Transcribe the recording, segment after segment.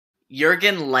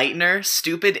Jurgen Leitner,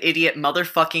 stupid idiot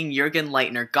motherfucking Jurgen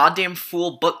Leitner, goddamn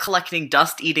fool, book-collecting,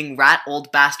 dust-eating, rat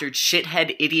old bastard,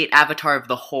 shithead, idiot avatar of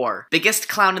the whore. Biggest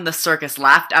clown in the circus,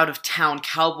 laughed out of town,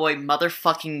 cowboy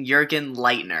motherfucking Jurgen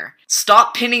Leitner.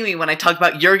 Stop pinning me when I talk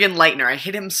about Jurgen Leitner, I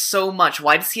hate him so much.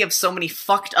 Why does he have so many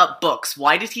fucked up books?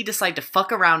 Why did he decide to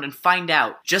fuck around and find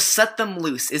out? Just set them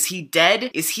loose. Is he dead?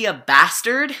 Is he a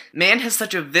bastard? Man has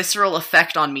such a visceral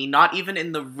effect on me, not even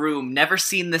in the room, never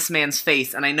seen this man's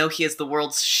face, and I know he has the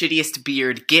world's shittiest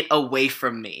beard. Get away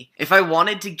from me. If I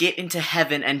wanted to get into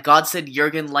heaven and God said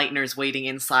Jurgen Leitner's waiting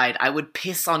inside, I would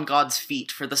piss on God's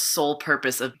feet for the sole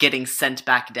purpose of getting sent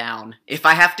back down. If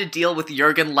I have to deal with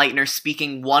Jurgen Leitner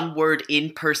speaking one word in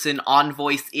person, on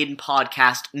voice, in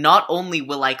podcast, not only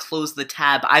will I close the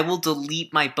tab, I will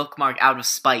delete my bookmark out of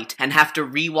spite and have to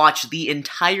rewatch the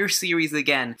entire series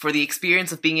again for the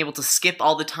experience of being able to skip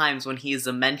all the times when he is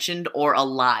mentioned or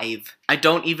alive. I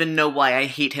don't even know why I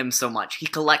hate him so much. He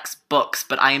collects books,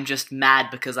 but I am just mad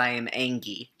because I am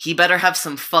angry. He better have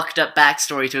some fucked up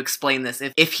backstory to explain this.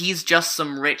 If he's just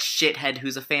some rich shithead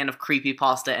who's a fan of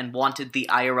creepypasta and wanted the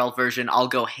IRL version, I'll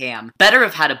go ham. Better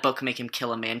have had a book make him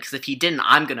kill a man, because if he didn't,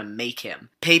 I'm gonna make him.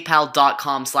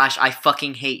 PayPal.com/I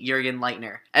fucking hate Jurgen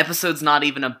Leitner. Episode's not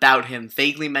even about him.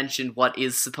 Vaguely mentioned what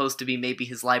is supposed to be maybe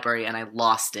his library, and I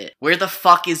lost it. Where the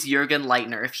fuck is Jurgen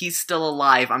Leitner? If he's still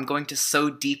alive, I'm going to so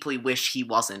deeply wish he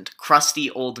wasn't. Crusty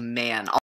old man.